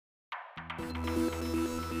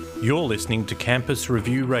You're listening to Campus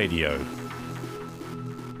Review Radio.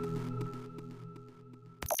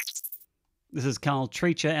 This is Carl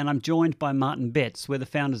Treacher, and I'm joined by Martin Betts. We're the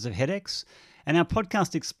founders of HEDx, and our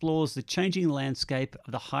podcast explores the changing landscape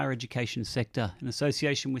of the higher education sector in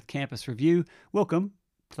association with Campus Review. Welcome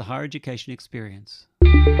to the Higher Education Experience.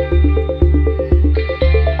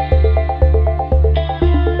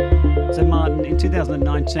 So Martin, in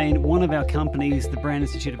 2019, one of our companies, the Brand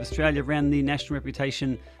Institute of Australia, ran the National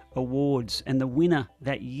Reputation Awards, and the winner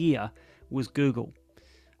that year was Google.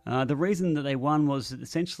 The reason that they won was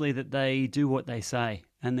essentially that they do what they say,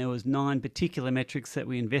 and there was 9 particular metrics that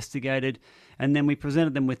we investigated, and then we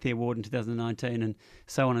presented them with the award in 2019, and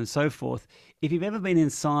so on and so forth. If you've ever been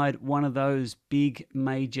inside one of those big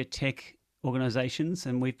major tech organizations,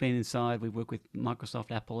 and we've been inside, we work with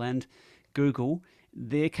Microsoft, Apple and Google,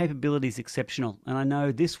 their capability is exceptional. And I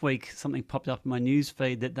know this week something popped up in my news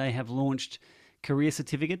feed that they have launched career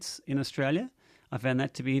certificates in Australia. I found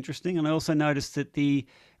that to be interesting. And I also noticed that the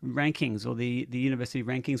rankings, or the university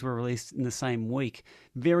rankings, were released in the same week.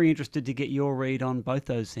 Very interested to get your read on both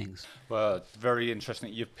those things. Well, it's very interesting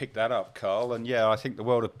that you've picked that up, Carl. And yeah, I think the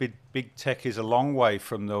world of big tech is a long way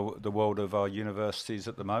from the world of our universities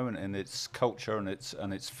at the moment in its culture and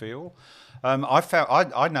its feel.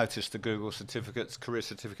 I noticed the Google career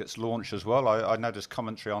certificates launch as well. I noticed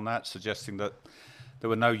commentary on that suggesting that there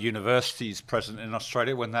were no universities present in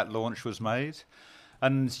Australia when that launch was made.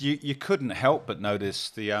 And you couldn't help but notice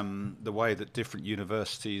the way that different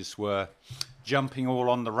universities were jumping all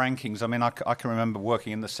on the rankings. I mean, I can remember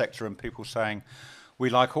working in the sector and people saying, we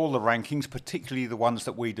like all the rankings, particularly the ones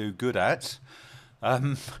that we do good at.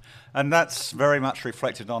 And that's very much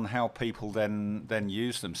reflected on how people then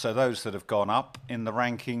use them. So those that have gone up in the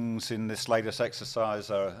rankings in this latest exercise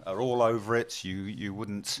are all over it. You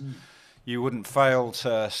wouldn't fail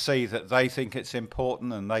to see that they think it's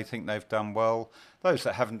important and they think they've done well. Those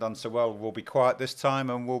that haven't done so well will be quiet this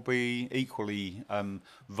time and will be equally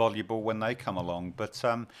voluble when they come along. But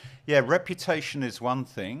reputation is one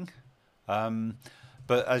thing.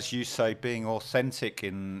 But as you say, being authentic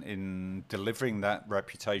in delivering that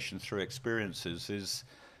reputation through experiences is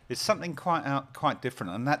something quite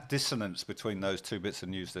different. And that dissonance between those two bits of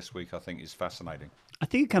news this week, I think, is fascinating. I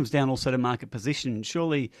think it comes down also to market position.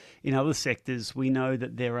 Surely in other sectors, we know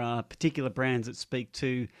that there are particular brands that speak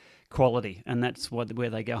to quality, and that's where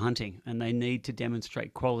they go hunting, and they need to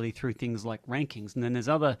demonstrate quality through things like rankings. And then there's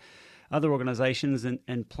other organisations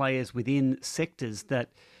and players within sectors that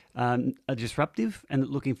are disruptive and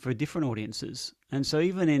looking for different audiences. And so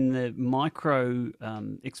even in the micro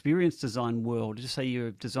experience design world, just say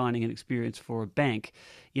you're designing an experience for a bank,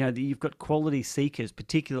 you've got quality seekers,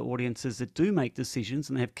 particular audiences that do make decisions,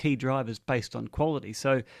 and they have key drivers based on quality.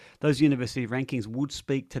 So those university rankings would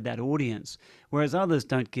speak to that audience, whereas others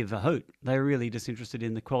don't give a hoot. They're really just interested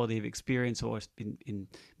in the quality of experience, or in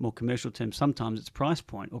more commercial terms, sometimes it's price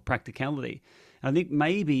point or practicality. I think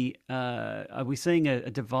maybe are we seeing a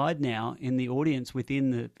divide now in the audience within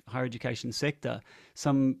the higher education sector?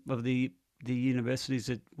 Some of the universities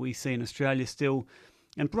that we see in Australia still,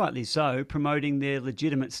 and rightly so, promoting their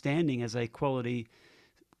legitimate standing as a quality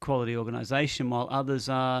organisation, while others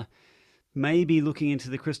are maybe looking into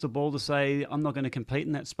the crystal ball to say, I'm not going to compete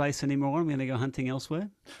in that space anymore, I'm going to go hunting elsewhere.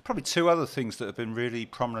 Probably 2 other things that have been really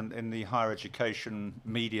prominent in the higher education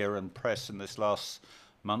media and press in this last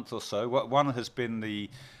month or so. One has been the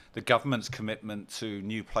government's commitment to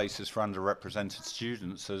new places for underrepresented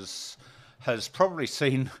students has probably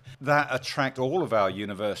seen that attract all of our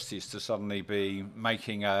universities to suddenly be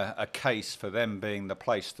making a case for them being the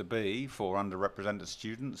place to be for underrepresented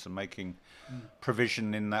students and making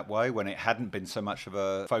provision in that way when it hadn't been so much of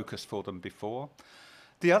a focus for them before.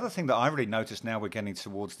 The other thing that I really noticed now we're getting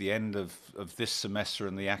towards the end of this semester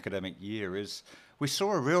and the academic year is we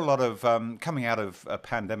saw a real lot of, coming out of a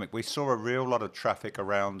pandemic, we saw a real lot of traffic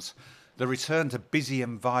around the return to busy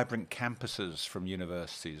and vibrant campuses from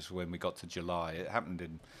universities when we got to July. It happened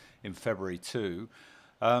in February too.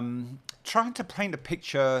 Trying to paint a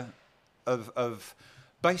picture of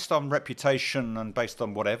based on reputation and based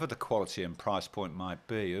on whatever the quality and price point might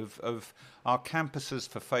be, of our campuses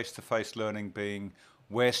for face-to-face learning being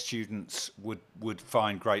where students would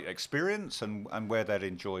find great experience and where they'd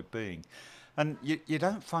enjoy being. And you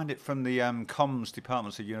don't find it from the comms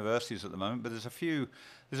departments of universities at the moment, but there's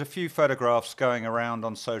a few photographs going around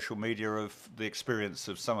on social media of the experience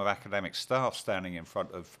of some of academic staff standing in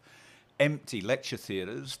front of empty lecture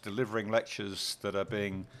theatres, delivering lectures that are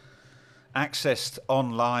being accessed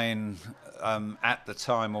online at the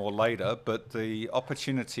time or later, but the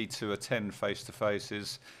opportunity to attend face-to-face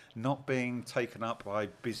is not being taken up by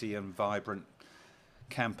busy and vibrant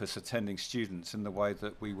campus attending students in the way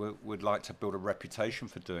that we would like to build a reputation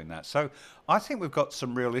for doing that. So I think we've got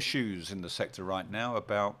some real issues in the sector right now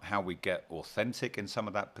about how we get authentic in some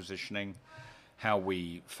of that positioning, how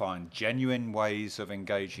we find genuine ways of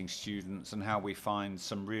engaging students, and how we find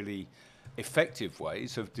some really effective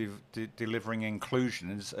ways of delivering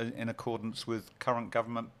inclusion in accordance with current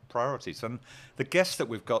government priorities. And the guest that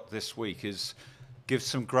we've got this week gives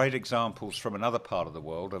some great examples from another part of the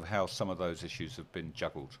world of how some of those issues have been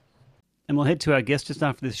juggled. And we'll head to our guest just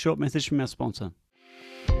after this short message from our sponsor.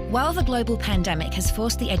 While the global pandemic has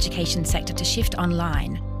forced the education sector to shift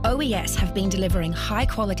online, OES have been delivering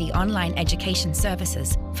high-quality online education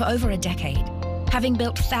services for over a decade. Having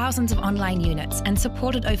built thousands of online units and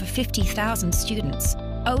supported over 50,000 students,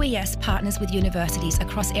 OES partners with universities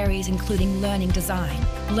across areas including learning design,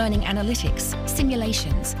 learning analytics,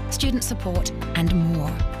 simulations, student support, and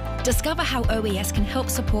more. Discover how OES can help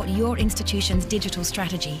support your institution's digital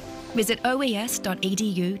strategy. Visit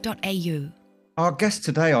oes.edu.au. Our guest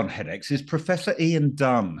today on HEDx is Professor Ian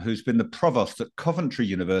Dunn, who's been the Provost at Coventry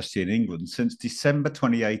University in England since December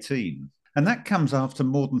 2018. And that comes after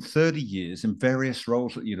more than 30 years in various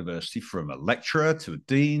roles at the university, from a lecturer to a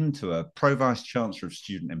dean to a Pro-Vice-Chancellor of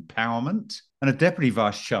Student Empowerment and a Deputy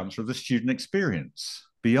Vice-Chancellor of the Student Experience.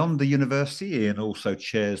 Beyond the university, Ian also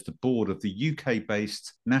chairs the board of the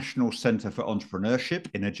UK-based National Centre for Entrepreneurship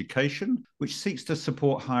in Education, which seeks to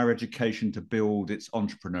support higher education to build its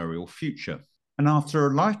entrepreneurial future. And after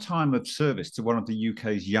a lifetime of service to one of the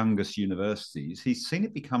UK's youngest universities, he's seen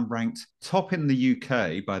it become ranked top in the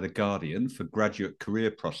UK by The Guardian for graduate career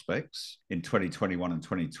prospects in 2021 and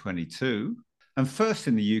 2022, and first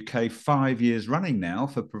in the UK 5 years running now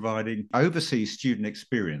for providing overseas student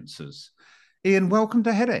experiences. Ian, welcome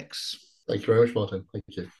to HEDx. Thank you very much, Martin. Thank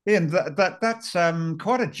you. Ian, that's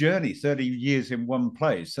quite a journey, 30 years in one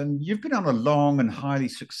place. And you've been on a long and highly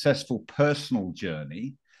successful personal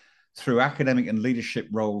journey through academic and leadership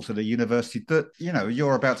roles at a university that,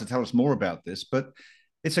 you're about to tell us more about this, but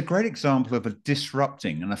it's a great example of a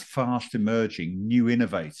disrupting and a fast emerging new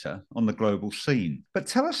innovator on the global scene. But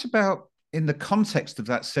tell us about, in the context of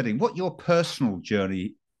that setting, what your personal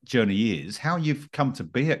journey is, how you've come to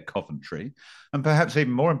be at Coventry, and perhaps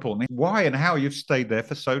even more importantly, why and how you've stayed there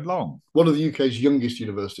for so long. One of the UK's youngest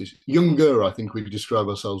universities, younger, I think we describe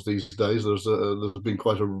ourselves these days. There's been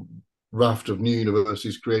quite a raft of new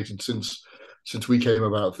universities created since we came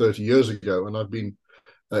about 30 years ago, and I've been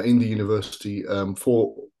in the university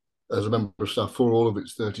as a member of staff for all of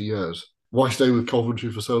its 30 years. Why stay with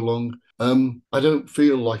Coventry for so long? I don't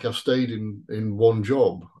feel like I've stayed in one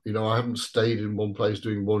job. I haven't stayed in one place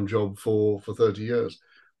doing one job for 30 years.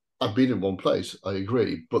 I've been in one place, I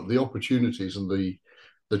agree, but the opportunities and the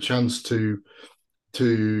chance to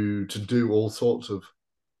do all sorts of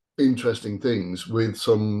interesting things with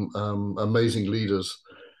some amazing leaders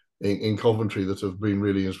in Coventry that have been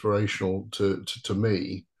really inspirational to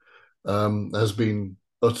me has been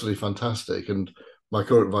utterly fantastic. And my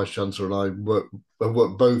current Vice-Chancellor and I have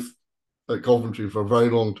worked both at Coventry for a very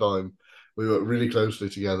long time. We work really closely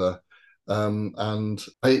together. And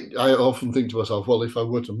I often think to myself, well, if I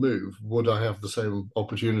were to move, would I have the same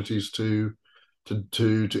opportunities to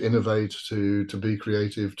innovate, to be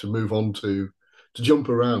creative, to move on to jump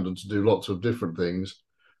around and to do lots of different things,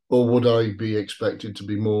 or would I be expected to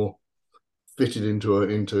be more fitted into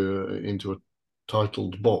a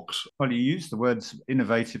titled box? Well, you use the words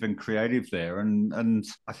innovative and creative there, and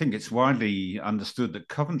I think it's widely understood that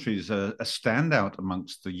Coventry is a standout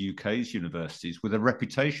amongst the UK's universities with a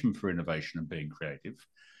reputation for innovation and being creative,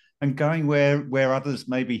 and going where others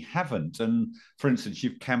maybe haven't. And for instance,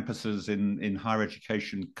 you've campuses in higher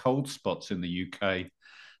education cold spots in the UK,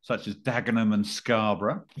 such as Dagenham and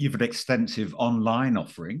Scarborough. You've an extensive online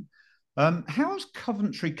offering. How has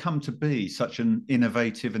Coventry come to be such an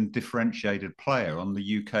innovative and differentiated player on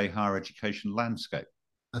the UK higher education landscape?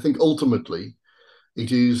 I think ultimately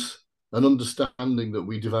it is an understanding that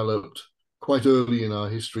we developed quite early in our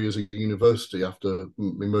history as a university, after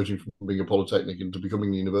emerging from being a polytechnic into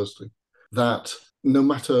becoming a university, that no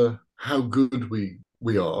matter how good we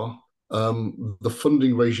are, the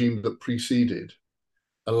funding regime that preceded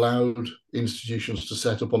allowed institutions to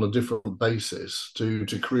set up on a different basis to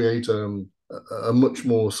create a much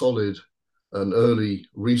more solid and early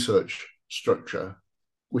research structure,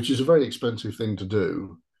 which is a very expensive thing to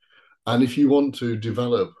do. And if you want to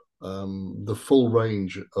develop the full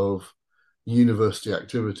range of university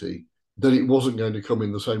activity, then it wasn't going to come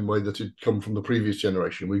in the same way that it come from the previous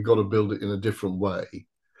generation. We've got to build it in a different way.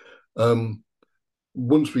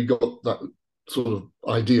 Once we got that sort of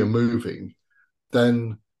idea moving,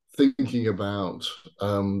 then thinking about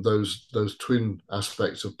those twin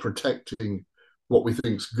aspects of protecting what we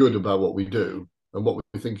think is good about what we do, and what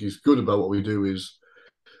we think is good about what we do is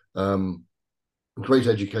great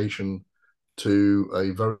education to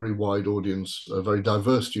a very wide audience, a very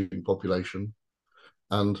diverse student population,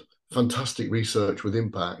 and fantastic research with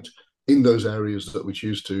impact in those areas that we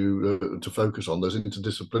choose to focus on, those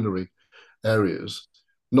interdisciplinary areas,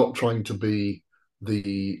 not trying to be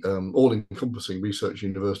the all-encompassing research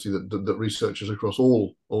university that researches across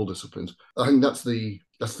all disciplines. I think that's the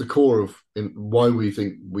core of why we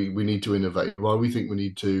think we need to innovate, why we think we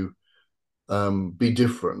need to be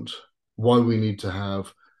different, why we need to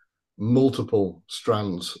have multiple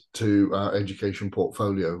strands to our education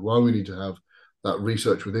portfolio, why we need to have that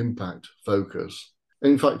research with impact focus.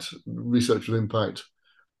 In fact, research with impact,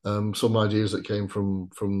 some ideas that came from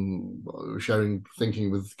sharing thinking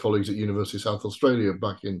with colleagues at University of South Australia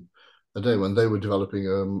back in a day when they were developing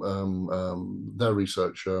their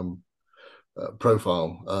research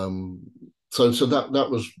profile. So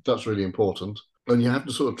that's really important, and you have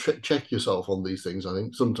to sort of check yourself on these things. I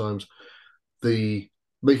think sometimes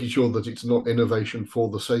making sure that it's not innovation for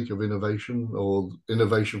the sake of innovation or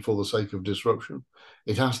innovation for the sake of disruption.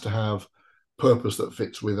 It has to have purpose that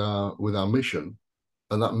fits with our mission.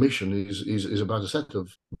 And that mission is about a set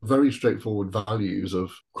of very straightforward values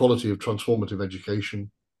of quality of transformative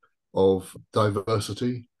education, of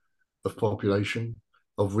diversity of population,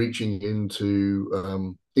 of reaching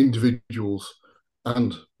into individuals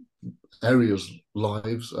and areas'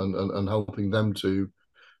 lives and helping them to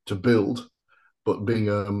build, but being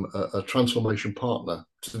a transformation partner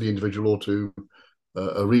to the individual or to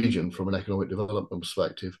a region from an economic development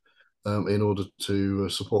perspective in order to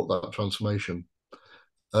support that transformation.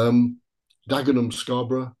 Dagenham,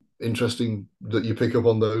 Scarborough, interesting that you pick up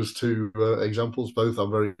on those two examples. Both I'm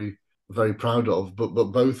very, very proud of, but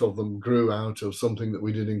both of them grew out of something that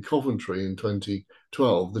we did in Coventry in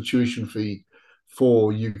 2012. The tuition fee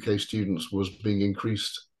for UK students was being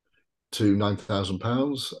increased to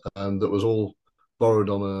 £9,000, and that was all borrowed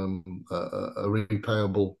on a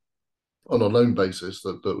repayable, on a loan basis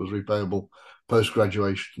that was repayable post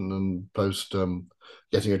graduation and post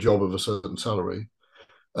getting a job of a certain salary.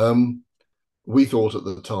 We thought at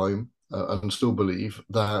the time, and still believe,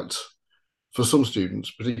 that for some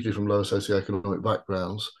students, particularly from lower socioeconomic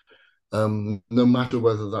backgrounds, no matter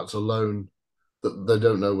whether that's a loan that they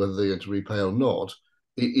don't know whether they're going to repay or not,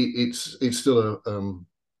 it's still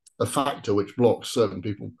a factor which blocks certain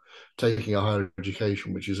people taking a higher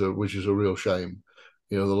education, which is a real shame.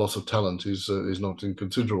 You know, the loss of talent is not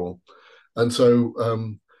inconsiderable, and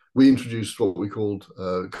so we introduced what we called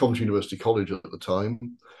Coventry University College at the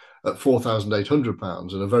time at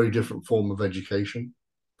 £4,800 in a very different form of education.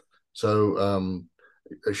 So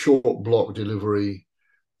a short block delivery,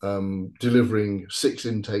 delivering 6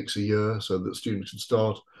 intakes a year so that students could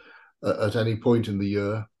start at any point in the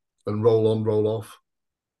year and roll on, roll off,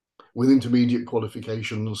 with intermediate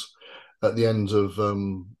qualifications at the end of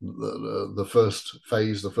the first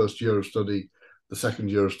phase, the first year of study, the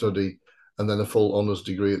second year of study, and then a full honours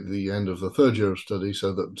degree at the end of the third year of study,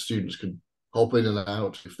 so that students could hop in and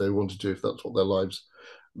out if they wanted to, if that's what their lives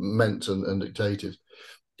meant and dictated.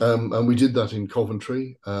 And we did that in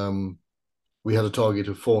Coventry. We had a target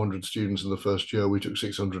of 400 students in the first year. We took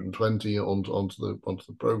 620 onto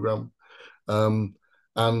the programme.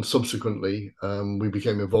 And subsequently, we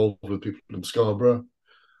became involved with people in Scarborough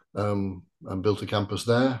and built a campus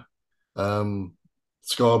there.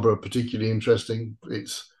 Scarborough, particularly interesting.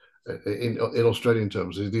 It's in Australian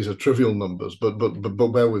terms, these are trivial numbers, but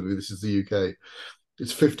bear with me, this is the UK.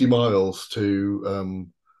 It's 50 miles to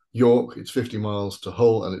York, it's 50 miles to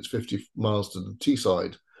Hull, and it's 50 miles to the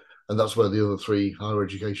Teesside. And that's where the other 3 higher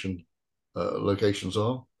education locations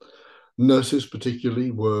are. Nurses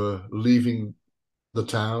particularly were leaving the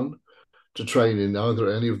town to train in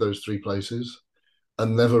either any of those 3 places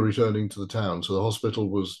and never returning to the town. So the hospital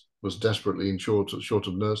was desperately in short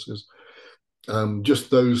of nurses.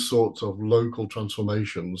 Just those sorts of local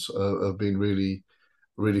transformations have been really,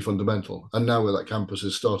 really fundamental. And now where that campus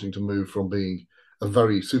is starting to move from being a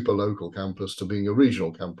very super local campus to being a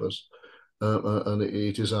regional campus. And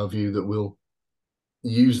it is our view that we'll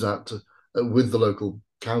use that with the local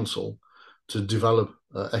council to develop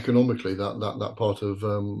economically that part of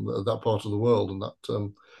the world and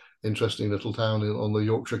that interesting little town on the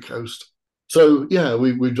Yorkshire coast. So yeah,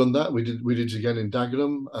 we've done that. We did it again in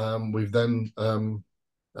Dagenham. We've then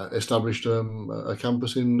established a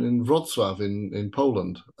campus in Wrocław in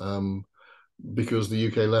Poland because the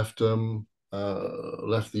UK left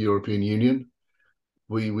the European Union.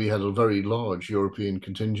 we had a very large European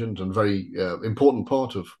contingent and very important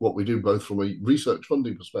part of what we do, both from a research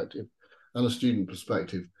funding perspective and a student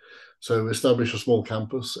perspective. So establish a small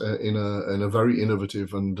campus in a very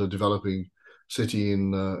innovative and developing city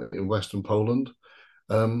in Western Poland,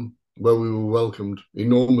 where we were welcomed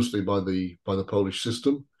enormously by the Polish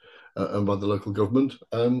system and by the local government,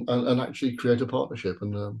 and actually create a partnership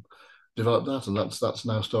and develop that, and that's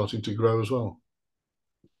now starting to grow as well.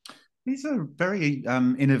 These are very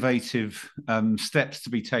innovative steps to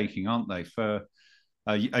be taking, aren't they, for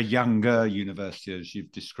a younger university, as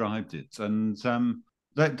you've described it? And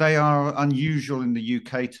they are unusual in the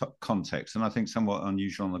UK context, and I think somewhat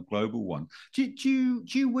unusual on the global one. Do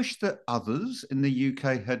you wish that others in the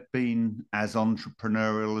UK had been as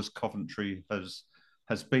entrepreneurial as Coventry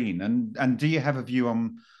has been? And do you have a view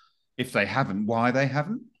on, if they haven't, why they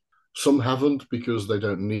haven't? Some haven't because they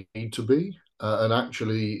don't need to be. And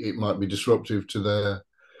actually, it might be disruptive to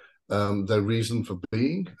their reason for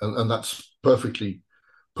being, and that's perfectly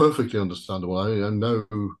understandable. I know,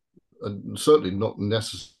 and certainly not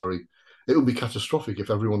necessary. It would be catastrophic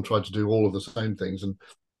if everyone tried to do all of the same things, and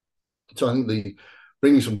so I think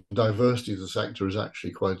bringing some diversity to the sector is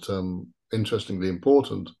actually quite interestingly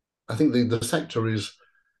important. I think the sector is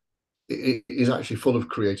actually full of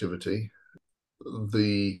creativity.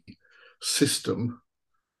 The system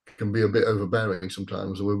can be a bit overbearing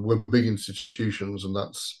sometimes. We're big institutions, and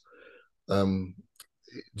that's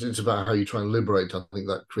it's about how you try and liberate, I think,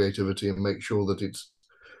 that creativity and make sure that it's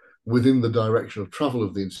within the direction of travel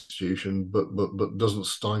of the institution, but doesn't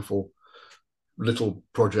stifle little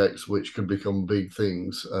projects which can become big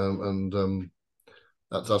things.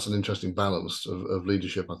 That's an interesting balance of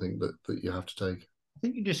leadership, I think, that you have to take. I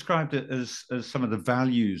think you described it as some of the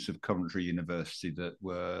values of Coventry University that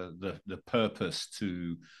were the purpose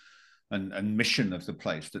to and mission of the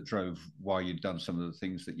place that drove why you'd done some of the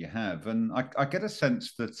things that you have. And I get a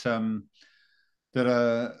sense that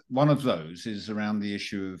one of those is around the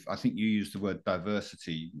issue of, I think you used the word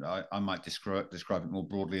diversity. I might describe it more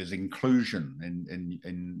broadly as inclusion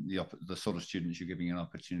in the sort of students you're giving an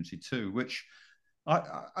opportunity to, which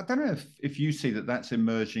I don't know if you see that that's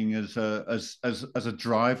emerging as a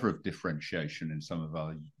driver of differentiation in some of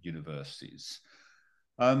our universities.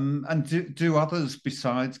 And do others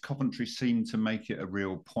besides Coventry seem to make it a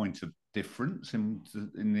real point of difference in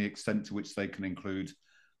the extent to which they can include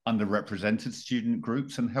underrepresented student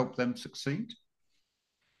groups and help them succeed?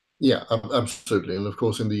 Yeah, absolutely. And of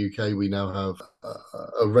course, in the UK, we now have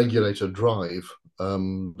a regulator drive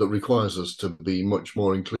that requires us to be much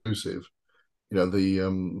more inclusive. You know,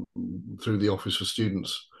 through the Office for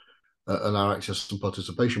Students and our access and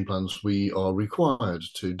participation plans, we are required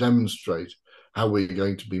to demonstrate how we're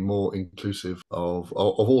going to be more inclusive of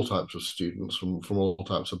all types of students from all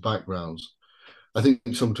types of backgrounds. I think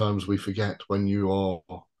sometimes we forget when you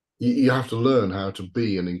have to learn how to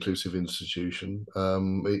be an inclusive institution.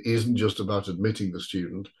 It isn't just about admitting the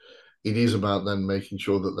student. It is about then making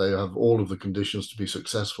sure that they have all of the conditions to be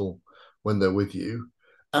successful when they're with you.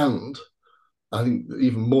 And I think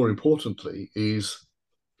even more importantly is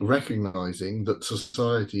recognizing that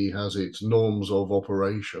society has its norms of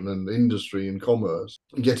operation, and industry and commerce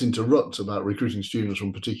get into ruts about recruiting students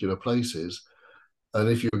from particular places. And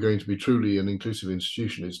if you're going to be truly an inclusive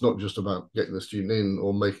institution, it's not just about getting the student in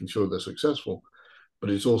or making sure they're successful, but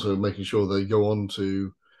it's also making sure they go on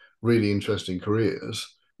to really interesting careers.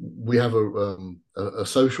 We have a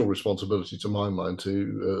social responsibility, to my mind,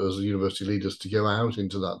 to as university leaders, to go out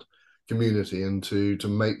into that community and to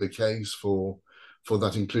make the case for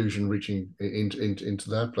that inclusion reaching into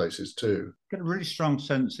their places too. Get a really strong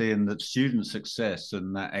sense, Ian, that student success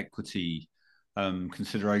and that equity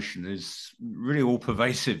consideration is really all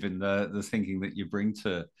pervasive in the thinking that you bring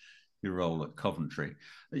to your role at Coventry.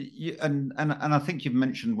 And I think you've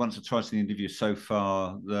mentioned once or twice in the interview so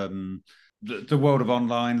far the world of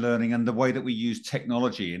online learning and the way that we use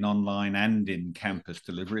technology in online and in campus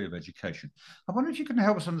delivery of education. I wonder if you can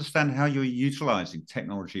help us understand how you're utilising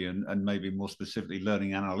technology and maybe more specifically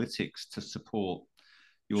learning analytics to support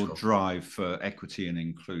your drive for equity and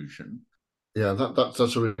inclusion. Yeah,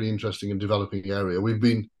 that's a really interesting and developing area.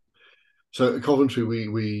 So at Coventry,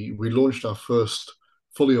 we launched our first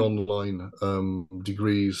fully online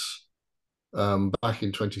degrees back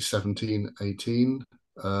in 2017-18.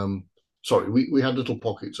 We had little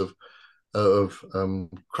pockets of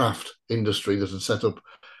craft industry that had set up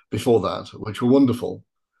before that, which were wonderful,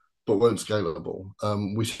 but weren't scalable.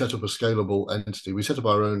 We set up a scalable entity. We set up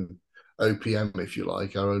our own OPM, if you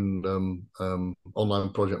like, our own online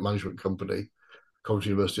project management company,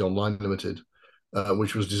 Coventry University Online Limited,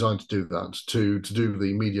 which was designed to do that, to do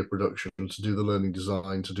the media production, to do the learning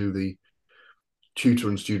design, to do the tutor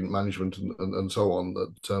and student management, and so on.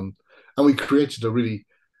 And we created a really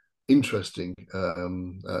interesting.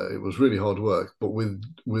 It was really hard work, but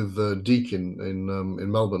with Deakin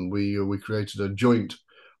in Melbourne, we created a joint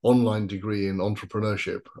online degree in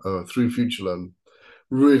entrepreneurship through FutureLearn.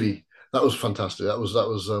 Really, that was fantastic. That was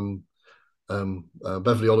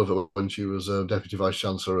Beverly Oliver when she was deputy vice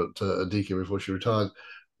chancellor at Deakin before she retired.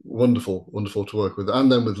 Wonderful to work with,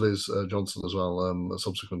 and then with Liz Johnson as well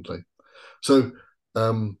subsequently. So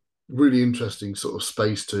really interesting sort of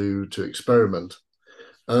space to experiment.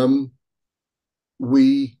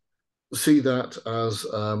 We see that as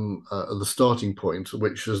the starting point,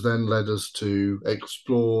 which has then led us to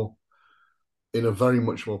explore in a very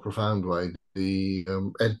much more profound way the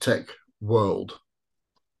EdTech world,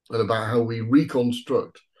 and about how we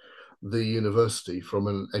reconstruct the university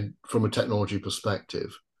from a technology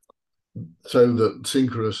perspective, so that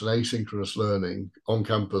synchronous and asynchronous learning on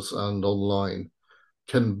campus and online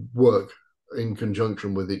can work in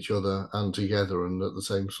conjunction with each other and together and at the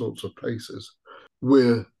same sorts of paces.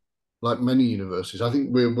 We're, like many universities, I think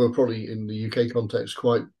we're probably in the UK context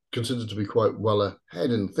considered to be quite well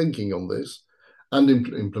ahead in thinking on this and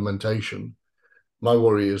implementation. My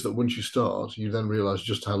worry is that once you start, you then realise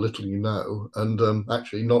just how little you know, and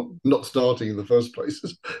actually not starting in the first place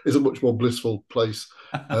is a much more blissful place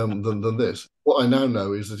than this. What I now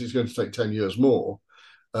know is that it's going to take 10 years more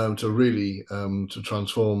to really to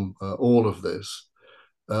transform all of this,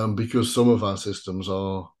 because some of our systems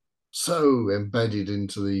are so embedded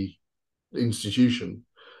into the institution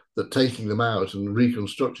that taking them out and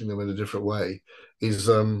reconstructing them in a different way is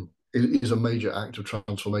a major act of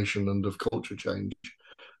transformation and of culture change,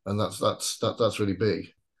 and that's really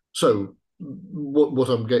big. So what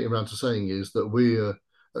I'm getting around to saying is that we're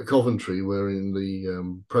at Coventry, we're in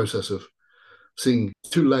the process of seeing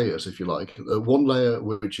two layers, if you like. One layer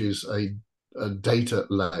which is a data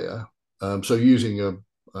layer. So using a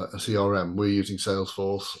CRM, we're using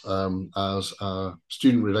Salesforce as our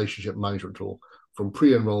student relationship management tool, from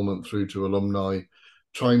pre-enrollment through to alumni,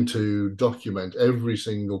 trying to document every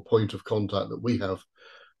single point of contact that we have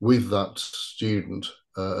with that student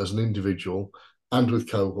as an individual and with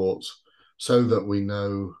cohorts, so that we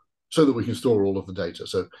can store all of the data.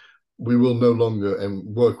 So we will no longer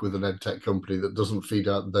work with an EdTech company that doesn't feed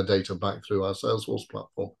out their data back through our Salesforce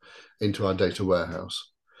platform into our data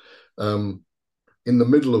warehouse. In the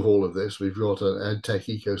middle of all of this, we've got an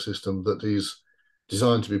EdTech ecosystem that is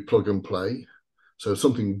designed to be plug and play. So if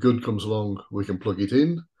something good comes along, we can plug it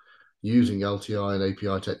in. Using LTI and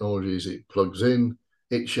API technologies, it plugs in,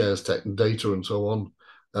 it shares data and so on.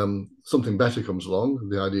 Something better comes along.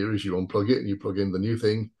 The idea is you unplug it and you plug in the new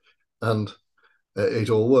thing, and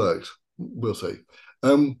it all works. We'll see.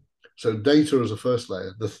 So data as a first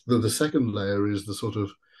layer. The second layer is the sort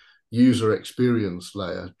of user experience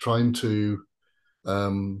layer, trying to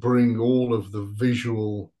bring all of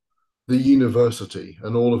the university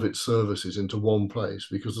and all of its services into one place,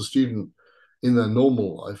 because the student in their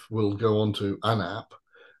normal life will go onto an app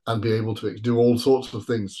and be able to do all sorts of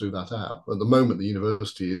things through that app. At the moment, the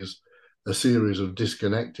university is a series of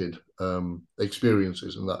disconnected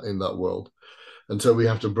experiences in that world. And so we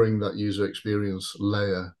have to bring that user experience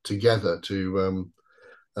layer together to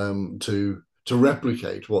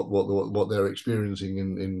replicate what they're experiencing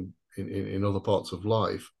in other parts of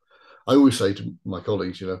life. I always say to my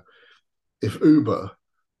colleagues, if Uber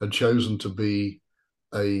had chosen to be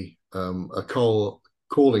a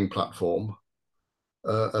calling platform,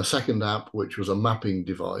 a second app which was a mapping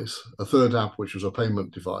device, a third app which was a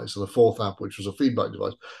payment device, and a fourth app which was a feedback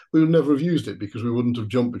device, we would never have used it, because we wouldn't have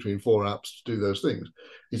jumped between 4 apps to do those things.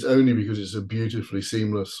 It's only because it's a beautifully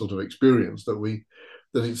seamless sort of experience that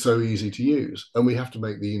it's so easy to use. And we have to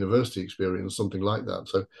make the university experience something like that.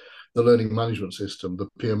 So the learning management system, the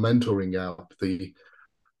peer mentoring app, the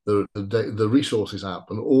resources app,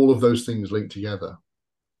 and all of those things linked together.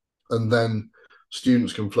 And then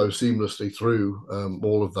students can flow seamlessly through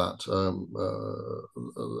all of that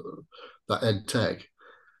ed tech.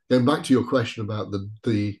 Going back to your question about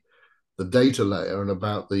the data layer and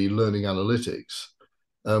about the learning analytics,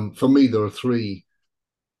 for me there are 3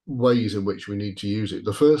 ways in which we need to use it.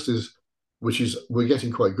 The first is, which is we're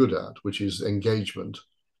getting quite good at, which is engagement,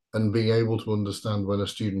 and being able to understand when a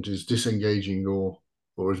student is disengaging or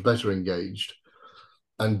is better engaged,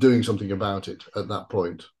 and doing something about it at that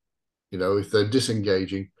point. If they're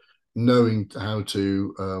disengaging, knowing how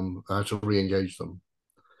to re-engage them.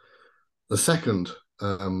 The second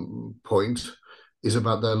point is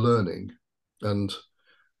about their learning, and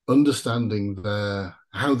understanding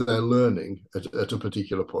how they're learning at a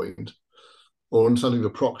particular point, or understanding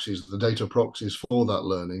the data proxies for that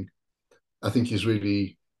learning, I think is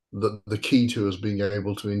really the key to us being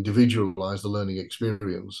able to individualize the learning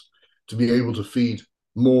experience, to be able to feed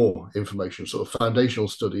more information, sort of foundational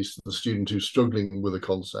studies to the student who's struggling with a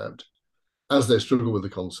concept as they struggle with the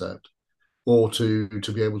concept, or to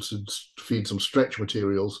be able to feed some stretch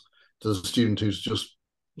materials to the student who's just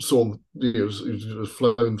who's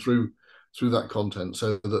flown through that content,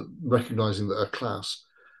 so that recognizing that a class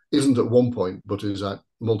isn't at one point but is at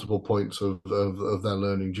multiple points of their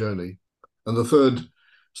learning journey. And the third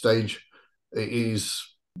stage is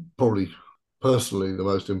probably personally the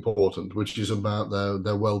most important, which is about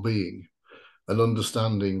their well-being, and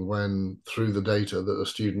understanding when through the data that a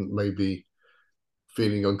student may be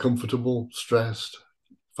feeling uncomfortable, stressed,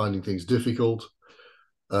 finding things difficult,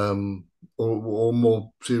 or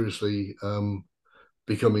more seriously,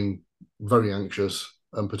 becoming very anxious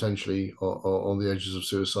and potentially on the edges of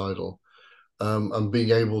suicidal. And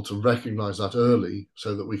being able to recognize that early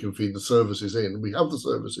so that we can feed the services in. We have the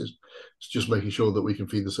services, it's just making sure that we can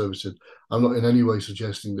feed the services in. I'm not in any way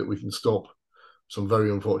suggesting that we can stop some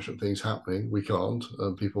very unfortunate things happening. We can't,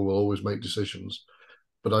 and people will always make decisions.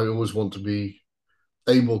 But I always want to be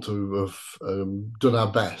able to have done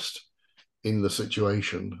our best in the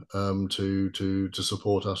situation to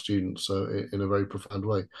support our students in a very profound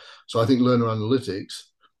way. So I think learner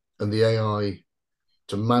analytics and the AI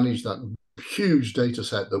to manage that huge data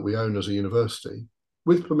set that we own as a university,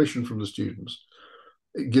 with permission from the students,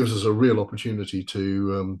 it gives us a real opportunity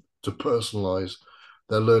to personalize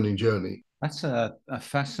their learning journey. That's a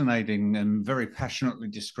fascinating and very passionately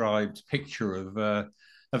described picture of a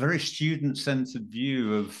very student-centered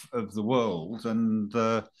view of the world, and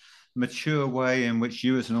the mature way in which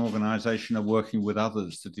you as an organization are working with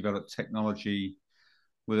others to develop technology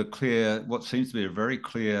with what seems to be a very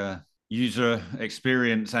clear user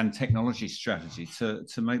experience and technology strategy to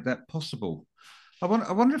make that possible. I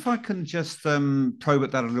wonder if I can just probe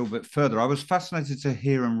at that a little bit further. I was fascinated to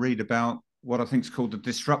hear and read about what I think is called the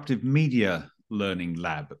Disruptive Media Learning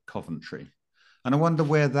Lab at Coventry. And I wonder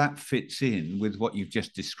where that fits in with what you've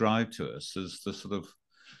just described to us as the sort of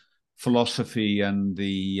philosophy and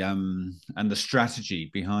the strategy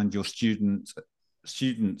behind your student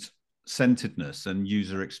centeredness and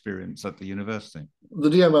user experience at the university. The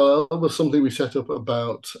DMLL was something we set up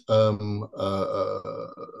about 7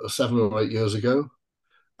 or 8 years ago,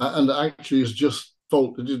 and actually has just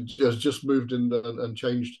moved in and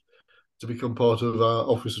changed to become part of our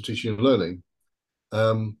Office of Teaching and Learning,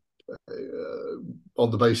 on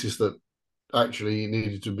the basis that actually it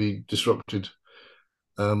needed to be disrupted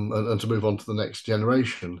and to move on to the next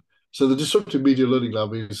generation. So the Disruptive Media Learning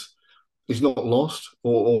Lab is not lost,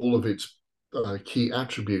 or all of its key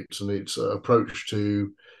attributes and its approach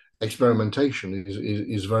to experimentation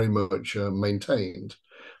is very much maintained.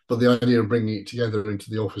 But the idea of bringing it together into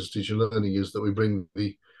the Office of Teaching and Learning is that we bring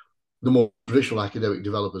the more traditional academic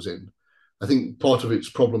developers in. I think part of its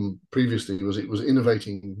problem previously was it was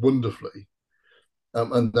innovating wonderfully,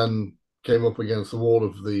 and then came up against the wall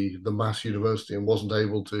of the mass university and wasn't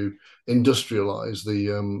able to industrialize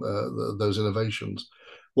those innovations.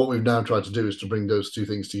 What we've now tried to do is to bring those two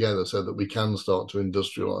things together so that we can start to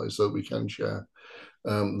industrialize, so that we can share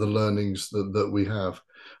the learnings that we have.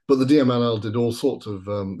 But the DMLL did all sorts of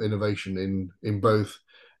innovation in both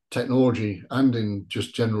technology and in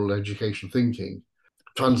just general education thinking,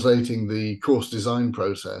 translating the course design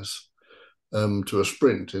process to a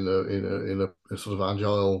sprint in a sort of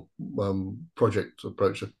agile project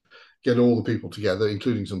approach. Get all the people together,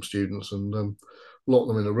 including some students, and lock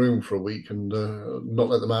them in a room for a week and not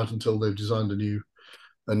let them out until they've designed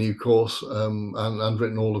a new course and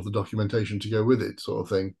written all of the documentation to go with it, sort of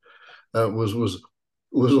thing.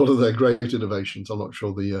 Was one of their great innovations. I'm not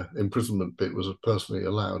sure the imprisonment bit was personally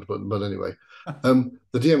allowed, but anyway, the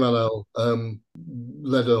DMLL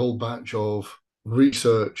led a whole batch of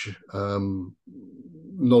research,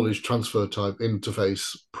 knowledge transfer type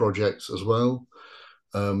interface projects as well,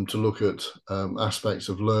 to look at aspects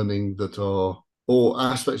of learning that are, or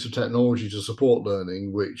aspects of technology to support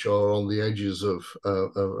learning which are on the edges of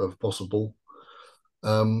possible.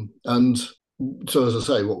 And so, as I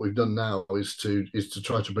say, what we've done now is to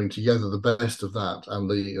try to bring together the best of that and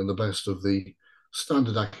the best of the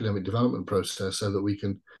standard academic development process, so that we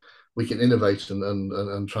can innovate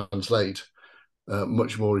and translate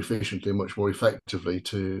much more efficiently, much more effectively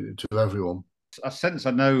to everyone. I sense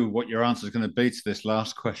I know what your answer is going to be to this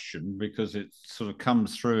last question, because it sort of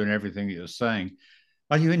comes through in everything that you're saying.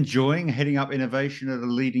 Are you enjoying heading up innovation at a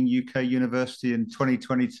leading UK university in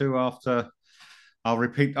 2022 after I'll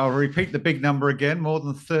repeat the big number again. More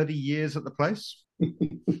than 30 years at the place.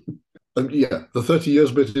 Yeah, the 30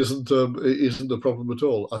 years bit isn't a problem at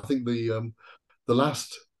all. I think the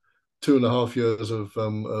last 2.5 years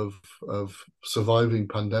of surviving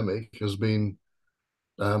pandemic has been,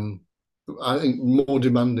 I think, more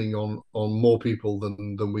demanding on more people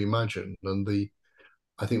than we imagine. And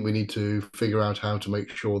I think we need to figure out how to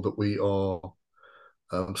make sure that we are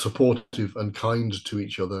supportive and kind to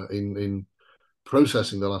each other in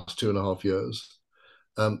processing the last 2.5 years.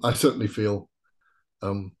 I certainly feel,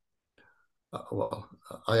 well,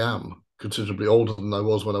 I am considerably older than I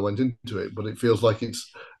was when I went into it, but it feels like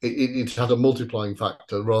it had a multiplying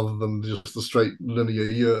factor rather than just the straight linear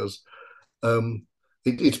years.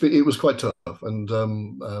 It was quite tough,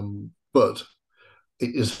 and but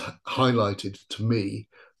it has highlighted to me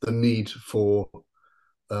the need for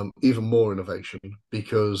even more innovation,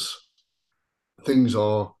 because things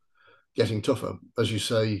are getting tougher. As you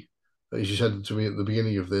said to me at the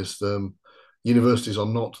beginning of this, universities are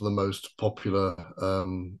not the most popular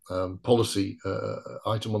policy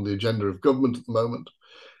item on the agenda of government at the moment.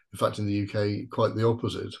 In fact, in the UK, quite the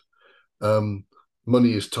opposite.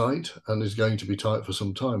 Money is tight and is going to be tight for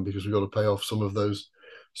some time, because we've got to pay off some of those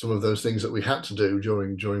things that we had to do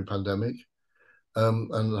during pandemic.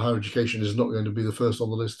 And higher education is not going to be the first on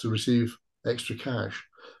the list to receive extra cash.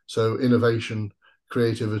 So innovation,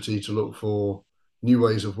 creativity to look for new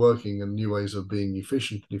ways of working and new ways of being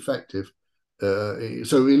efficient and effective.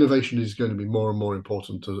 So innovation is going to be more and more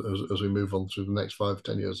important as we move on through the next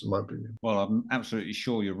 5-10 years, in my opinion. Well, I'm absolutely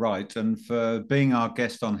sure you're right. And for being our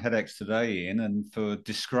guest on HEDx today, Ian, and for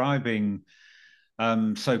describing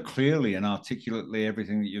so clearly and articulately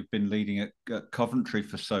everything that you've been leading at Coventry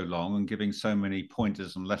for so long, and giving so many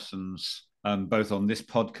pointers and lessons, both on this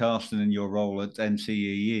podcast and in your role at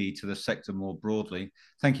NCEE, to the sector more broadly.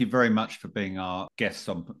 Thank you very much for being our guest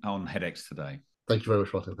on HEDx today. Thank you very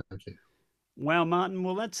much, Martin. Thank you. Wow, Martin.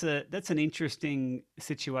 Well, that's an interesting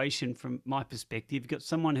situation from my perspective. You've got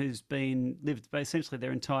someone who's lived essentially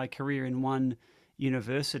their entire career in one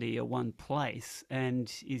university or one place,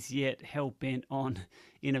 and is yet hell-bent on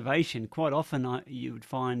innovation. Quite often you would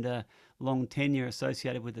find a long tenure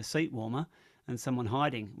associated with a seat warmer and someone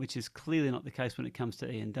hiding, which is clearly not the case when it comes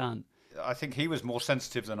to Ian Dunn. I think he was more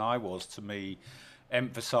sensitive than I was to me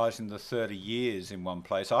emphasising the 30 years in one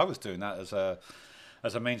place. I was doing that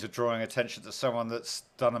as a means of drawing attention to someone that's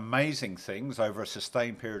done amazing things over a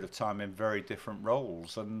sustained period of time in very different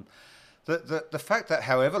roles. And the fact that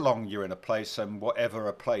however long you're in a place, and whatever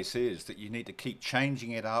a place is, that you need to keep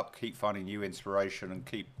changing it up, keep finding new inspiration, and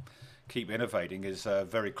keep innovating is a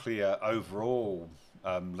very clear overall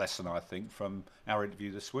lesson, I think, from our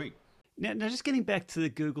interview this week. Now, just getting back to the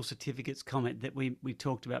Google certificates comment that we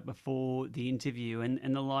talked about before the interview,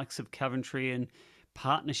 and the likes of Coventry and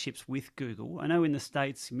partnerships with Google. I know in the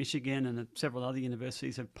States, Michigan and several other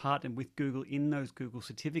universities have partnered with Google in those Google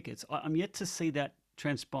certificates. I'm yet to see that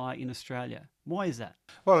transpire in Australia. Why is that?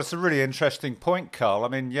 Well, it's a really interesting point, Carl. I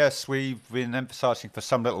mean, yes, we've been emphasising for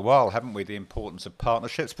some little while, haven't we, the importance of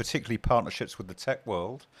partnerships, particularly partnerships with the tech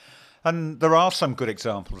world. And there are some good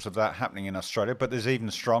examples of that happening in Australia, but there's even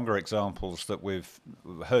stronger examples that we've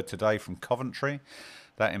heard today from Coventry,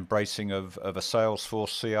 that embracing of a Salesforce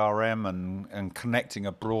CRM and connecting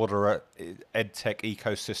a broader EdTech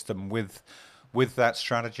ecosystem with that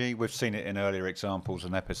strategy. We've seen it in earlier examples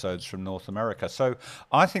and episodes from North America. So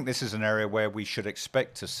I think this is an area where we should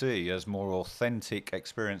expect to see, as more authentic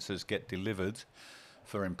experiences get delivered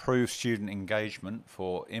for improved student engagement,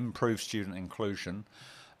 for improved student inclusion,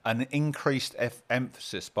 an increased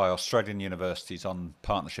emphasis by Australian universities on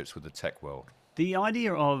partnerships with the tech world. The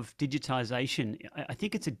idea of digitisation, I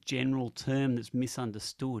think it's a general term that's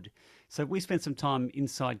misunderstood. So we spent some time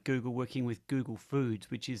inside Google working with Google Foods,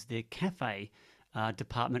 which is their cafe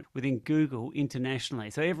department within Google internationally.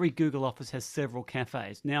 So every Google office has several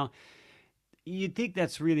cafes. Now, you'd think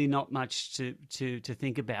that's really not much to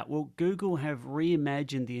think about. Well, Google have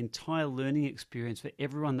reimagined the entire learning experience for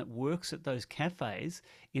everyone that works at those cafes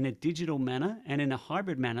in a digital manner and in a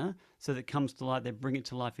hybrid manner, so that it comes to life, they bring it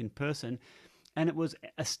to life in person. And it was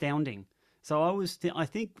astounding. So I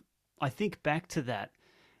think back to that,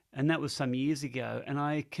 and that was some years ago, and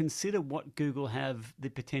I consider what Google have the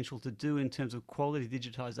potential to do in terms of quality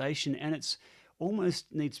digitization, and it's almost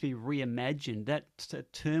needs to be reimagined. That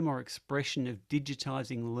term or expression of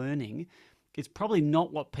digitizing learning, it's probably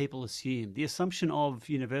not what people assume. The assumption of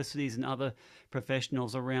universities and other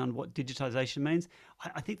professionals around what digitization means,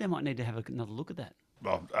 I think they might need to have another look at that.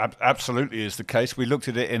 Well, absolutely is the case. We looked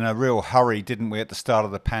at it in a real hurry, didn't we, at the start of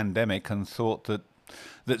the pandemic, and thought that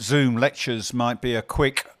Zoom lectures might be a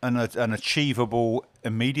quick and an achievable,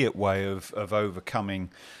 immediate way of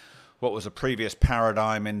overcoming what was a previous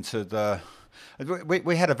paradigm into the...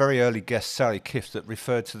 We had a very early guest, Sally Kiff, that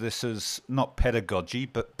referred to this as not pedagogy,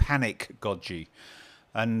 but panic-gogy.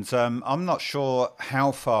 And I'm not sure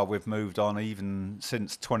how far we've moved on even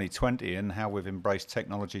since 2020 and how we've embraced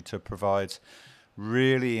technology to provide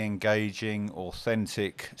really engaging,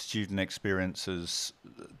 authentic student experiences.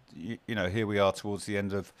 Here we are towards the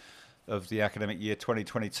end of the academic year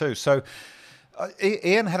 2022. So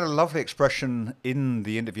Ian had a lovely expression in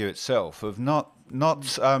the interview itself of not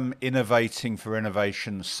innovating for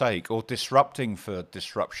innovation's sake or disrupting for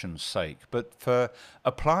disruption's sake, but for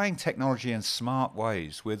applying technology in smart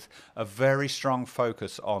ways with a very strong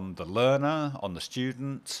focus on the learner, on the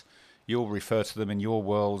student. You'll refer to them in your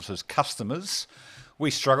worlds as customers. We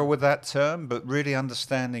struggle with that term, but really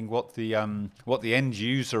understanding what the end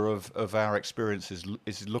user of our experience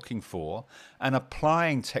is looking for, and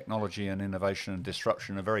applying technology and innovation and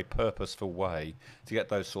disruption in a very purposeful way to get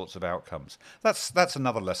those sorts of outcomes. That's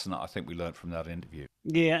another lesson that I think we learned from that interview.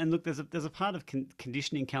 Yeah, and look, there's a part of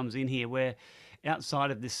conditioning comes in here where, outside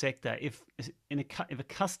of this sector, if a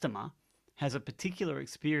customer has a particular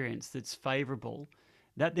experience that's favourable,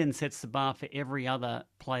 that then sets the bar for every other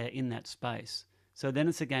player in that space. So then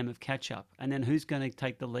it's a game of catch-up, and then who's going to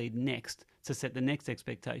take the lead next to set the next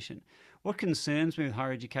expectation. What concerns me with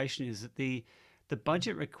higher education is that the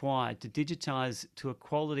budget required to digitise to a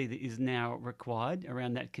quality that is now required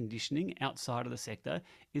around that conditioning outside of the sector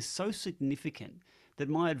is so significant that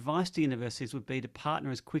my advice to universities would be to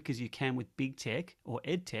partner as quick as you can with big tech or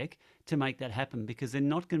ed tech to make that happen, because they're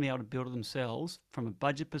not going to be able to build it themselves from a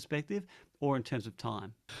budget perspective or in terms of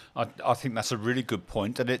time. I think that's a really good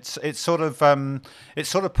point, and it sort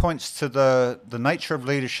of points to the nature of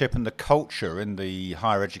leadership and the culture in the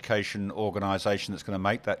higher education organisation that's going to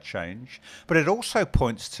make that change. But it also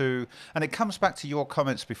points to, and it comes back to your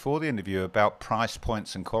comments before the interview about price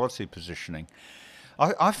points and quality positioning.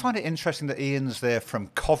 I find it interesting that Ian's there from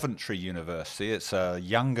Coventry University. It's a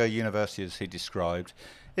younger university, as he described.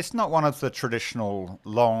 It's not one of the traditional,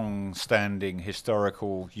 long-standing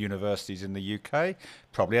historical universities in the UK.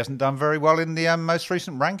 Probably hasn't done very well in the most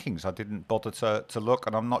recent rankings. I didn't bother to look,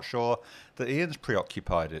 and I'm not sure that Ian's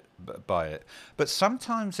preoccupied by it. But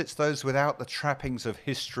sometimes it's those without the trappings of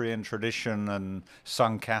history and tradition and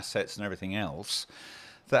sunk assets and everything else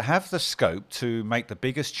that have the scope to make the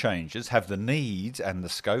biggest changes, have the need and the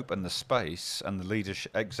scope and the space and the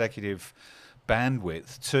leadership, executive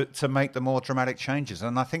bandwidth to make the more dramatic changes.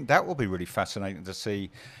 And I think that will be really fascinating to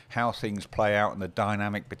see how things play out in the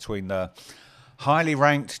dynamic between the highly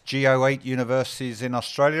ranked Go8 universities in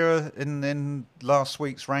Australia in last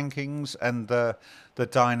week's rankings and the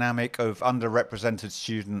dynamic of underrepresented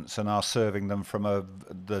students and our serving them from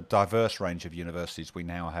the diverse range of universities we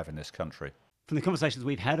now have in this country. From the conversations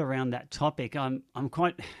we've had around that topic, I'm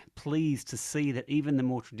quite pleased to see that even the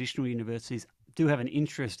more traditional universities do have an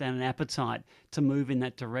interest and an appetite to move in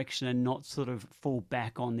that direction and not sort of fall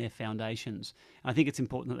back on their foundations. I think it's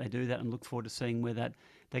important that they do that, and look forward to seeing where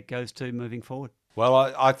that goes to moving forward.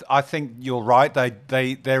 Well, I think you're right.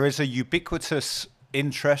 There is a ubiquitous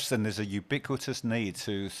interest and there's a ubiquitous need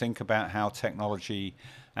to think about how technology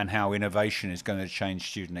and how innovation is going to change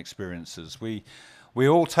student experiences. We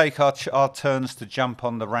all take our turns to jump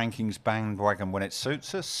on the rankings bandwagon when it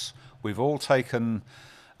suits us. We've all taken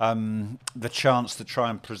the chance to try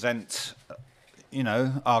and present,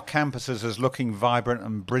 our campuses as looking vibrant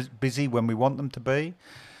and busy when we want them to be.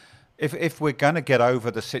 If we're going to get over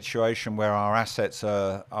the situation where our assets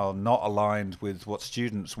are not aligned with what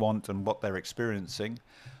students want and what they're experiencing,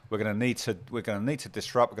 we're going to need to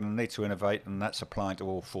disrupt. We're going to need to innovate, and that's applying to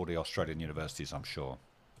all 40 Australian universities, I'm sure.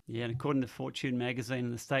 Yeah, and according to Fortune magazine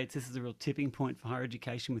in the States, this is a real tipping point for higher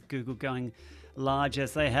education, with Google going large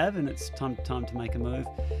as they have, and it's time to make a move.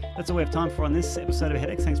 That's all we have time for on this episode of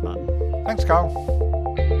HeadX. Thanks, Martin. Thanks,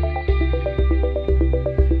 Carl.